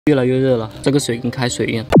越来越热了，这个水跟开水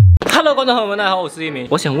一样。Hello， 观众朋友们，大家好，我是一鸣。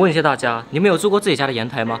我想问一下大家，你们有住过自己家的阳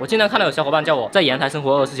台吗？我经常看到有小伙伴叫我在阳台生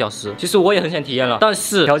活24小时，其实我也很想体验了，但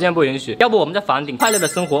是条件不允许。要不我们在房顶快乐的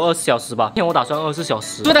生活24小时吧？今天我打算24小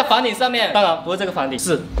时住在房顶上面，当然不是这个房顶，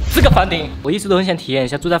是这个房顶。我一直都很想体验一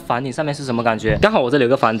下住在房顶上面是什么感觉。刚好我这里有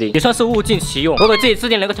个房顶，也算是物尽其用。我给自己制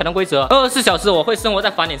定了一个挑战规则：24小时我会生活在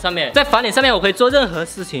房顶上面，在房顶上面我可以做任何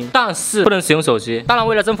事情，但是不能使用手机。当然，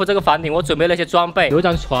为了征服这个房顶，我准备了一些装备，有一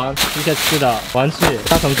张床、一些吃的、玩具、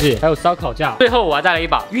杀虫剂，还有烧烤架。最后我还带了一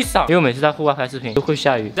把雨伞，因为我每次在户外拍视频都会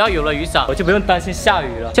下雨，只要有了雨伞，我就不用担心下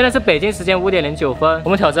雨了。现在是北京时间5点09分，我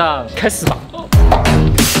们挑战开始吧。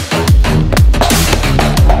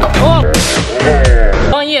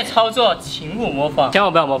专业操作，请勿模仿，千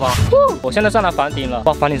万不要模仿。我现在上了房顶了，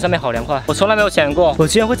哇，房顶上面好凉快，我从来没有想过，我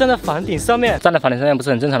居然会站在房顶上面。站在房顶上面不是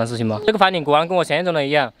很正常的事情吗？这个房顶果然跟我想象中的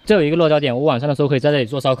一样，这有一个落脚点，我晚上的时候可以在这里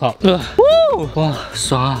做烧烤。哇，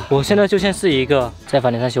爽啊！我现在就像是一个在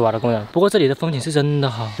房顶上修瓦的工人，不过这里的风景是真的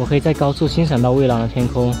好，我可以在高处欣赏到蔚蓝的天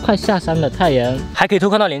空，快下山的太阳，还可以偷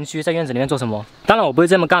看到邻居在院子里面做什么。当然我不会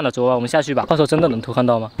这么干的，走啊，我们下去吧。到时候真的能偷看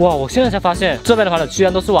到吗？哇，我现在才发现这边的房子居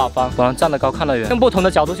然都是瓦房，果然站得高看得远。用不同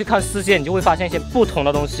的角度去看世界，你就会发现一些不同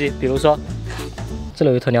的东西，比如说。这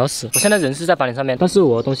里有一头鸟屎，我现在人是在房顶上面，但是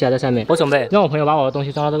我的东西还在下面。我准备让我朋友把我的东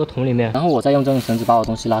西装到这个桶里面，然后我再用这根绳子把我的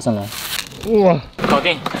东西拉上来。哇，搞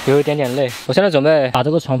定，有一点点累。我现在准备把这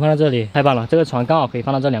个床放在这里，太棒了，这个床刚好可以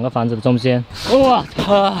放到这两个房子的中间。哇，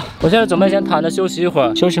我现在准备先躺着休息一会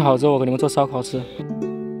儿，休息好之后我给你们做烧烤吃。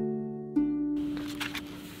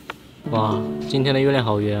哇，今天的月亮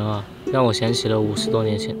好圆啊，让我想起了50多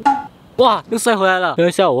年前。哇，又晒回来了。今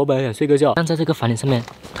天下午我本来想睡个觉，但在这个房顶上面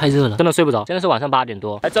太热了，真的睡不着。现在是晚上8点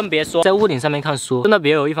多，还真别说，在屋顶上面看书，真的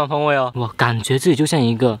别有一番风味哦。哇，感觉自己就像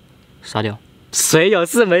一个沙雕。谁有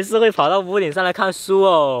事没事会跑到屋顶上来看书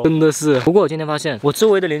哦？真的是。不过我今天发现，我周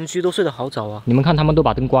围的邻居都睡得好早啊。你们看，他们都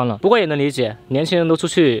把灯关了。不过也能理解，年轻人都出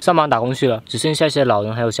去上班打工去了，只剩下一些老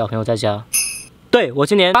人还有小朋友在家。对，我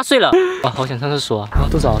今年8岁了。哇，好想上厕所啊！哇，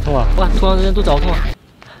肚子好痛啊！哇，突然之间肚子好痛啊！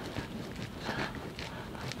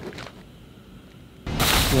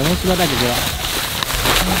我东西都带姐姐了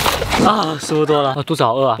啊，舒服多了。肚子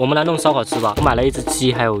好饿啊，我们来弄烧烤吃吧。我买了一只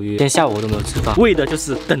鸡还有鱼，今天下午我都没有吃饭，为的就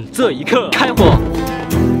是等这一刻开火。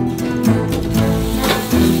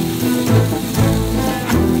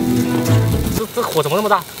这火怎么那么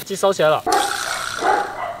大？鸡烧起来了。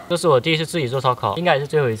这是我第一次自己做烧烤，应该也是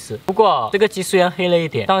最后一次。不过这个鸡虽然黑了一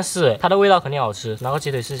点，但是它的味道肯定好吃。拿个鸡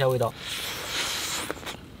腿试一下味道。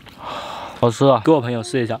好吃啊，给我朋友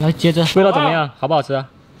试一下。来，接着味道怎么样？好不好吃啊？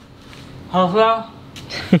好吃啊！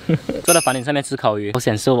坐在房顶上面吃烤鱼，好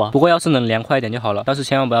享受啊！不过要是能凉快一点就好了，但是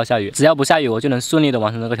千万不要下雨，只要不下雨，我就能顺利的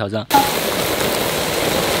完成这个挑战。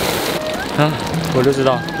啊，我就知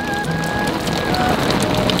道，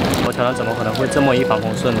我挑战怎么可能会这么一帆风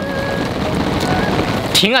顺呢？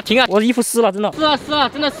停啊停啊！我的衣服湿了，真的湿了，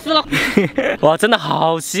真的湿了。哇，真的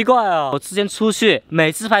好奇怪啊！我之前出去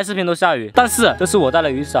每次拍视频都下雨，但是这次我带了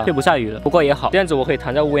雨伞，却不下雨了。不过也好，这样子我可以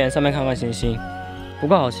躺在屋檐上面看看星星。不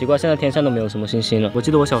过好奇怪，现在天上都没有什么星星了。我记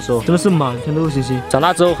得我小时候真的是满天都是星星，长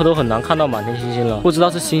大之后都很难看到满天星星了。不知道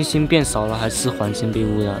是星星变少了，还是环境被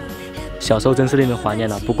污染。小时候真是令人怀念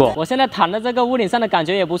了。不过我现在躺在这个屋顶上的感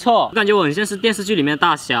觉也不错，我感觉我很像是电视剧里面的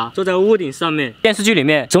大侠，坐在屋顶上面。电视剧里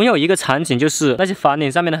面总有一个场景，就是那些房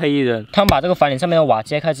顶上面的黑衣人，他们把这个房顶上面的瓦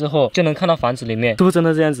揭开之后，就能看到房子里面，是不是真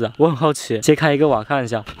的这样子啊？我很好奇，揭开一个瓦看一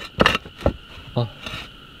下。哦，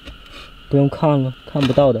不用看了，看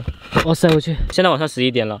不到的。哇塞，我去！现在晚上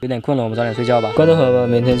11点了，有点困了，我们早点睡觉吧。观众朋友们，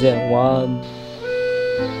明天见，晚安。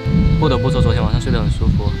不得不说，昨天晚上睡得很舒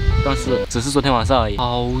服，但是只是昨天晚上而已。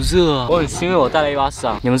好热啊！我很欣慰，我带了一把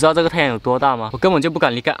伞。你们知道这个太阳有多大吗？我根本就不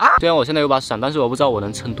敢离开啊！虽然我现在有把伞，但是我不知道我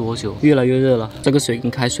能撑多久。越来越热了，这个水跟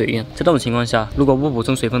开水一样。在这种情况下，如果不补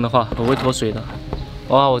充水分的话，我会脱水的。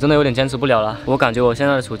哇，我真的有点坚持不了了。我感觉我现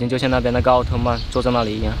在的处境就像那边那个奥特曼坐在那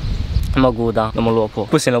里一样。那么孤单，那么落魄，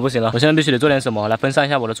不行了，不行了！我现在必须得做点什么来分散一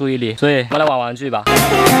下我的注意力，所以我来玩玩具吧。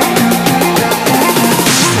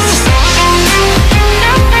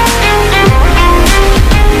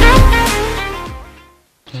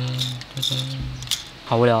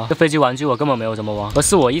好无聊，这飞机玩具我根本没有怎么玩，而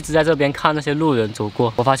是我一直在这边看那些路人走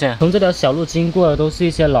过。我发现从这条小路经过的都是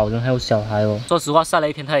一些老人还有小孩哦。说实话，晒了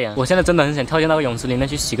一天太阳，我现在真的很想跳进那个泳池里面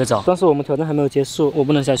去洗个澡。但是我们挑战还没有结束，我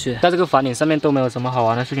不能下去，在这个房顶上面都没有什么好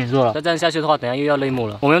玩的事情做了。再这样下去的话，等下又要泪目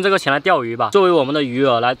了。我们用这个钱来钓鱼吧，作为我们的鱼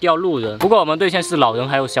饵来钓路人。不过我们对象是老人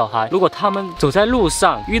还有小孩，如果他们走在路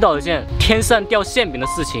上遇到一件天上掉馅饼的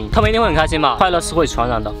事情，他们一定会很开心吧？快乐是会传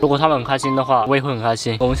染的。如果他们很开心的话，我也会很开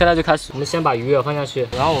心。我们现在就开始，我们先把鱼饵放下去，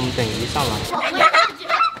然后我们等鱼上来。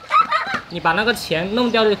你把那个钱弄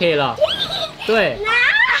掉就可以了。对。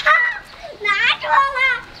拿住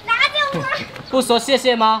了，拿给我。不说谢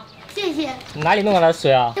谢吗？谢谢。你哪里弄来的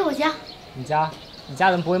水啊？在我家。你家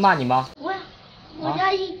人不会骂你吗？不会，我家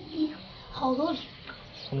好多瓶。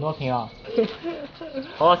很多瓶啊。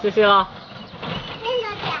好，谢谢啦。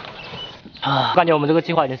我感觉我们这个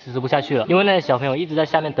计划已经实施不下去了，因为那些小朋友一直在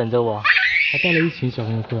下面等着我。还带了一群小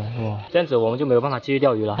朋友过来，哇，这样子我们就没有办法继续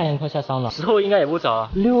钓鱼了。太阳快下山了，时候应该也不早了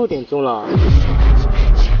，6点钟了。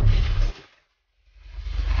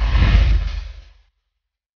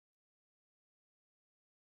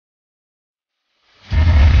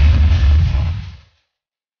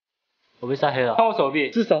我被晒黑了，看我手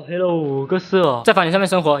臂，至少黑了5个色。在房顶上面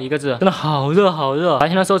生活，1个字，真的好热好热。白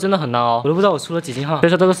天的时候真的很难熬，我都不知道我出了几斤汗。所以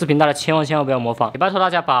说这个视频大家千万不要模仿，也拜托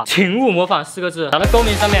大家把请勿模仿4个字打在公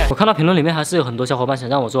屏上面。我看到评论里面还是有很多小伙伴想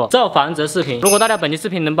让我做造房子视频，如果大家本期视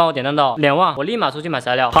频能帮我点赞到2万，我立马出去买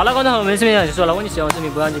材料。好了，观众朋友们，视频就结束了。如果你喜欢视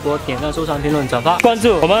频，不要忘记给我点赞、收藏、评论、转发、关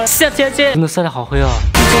注。我们下期再见。真的晒得好黑啊。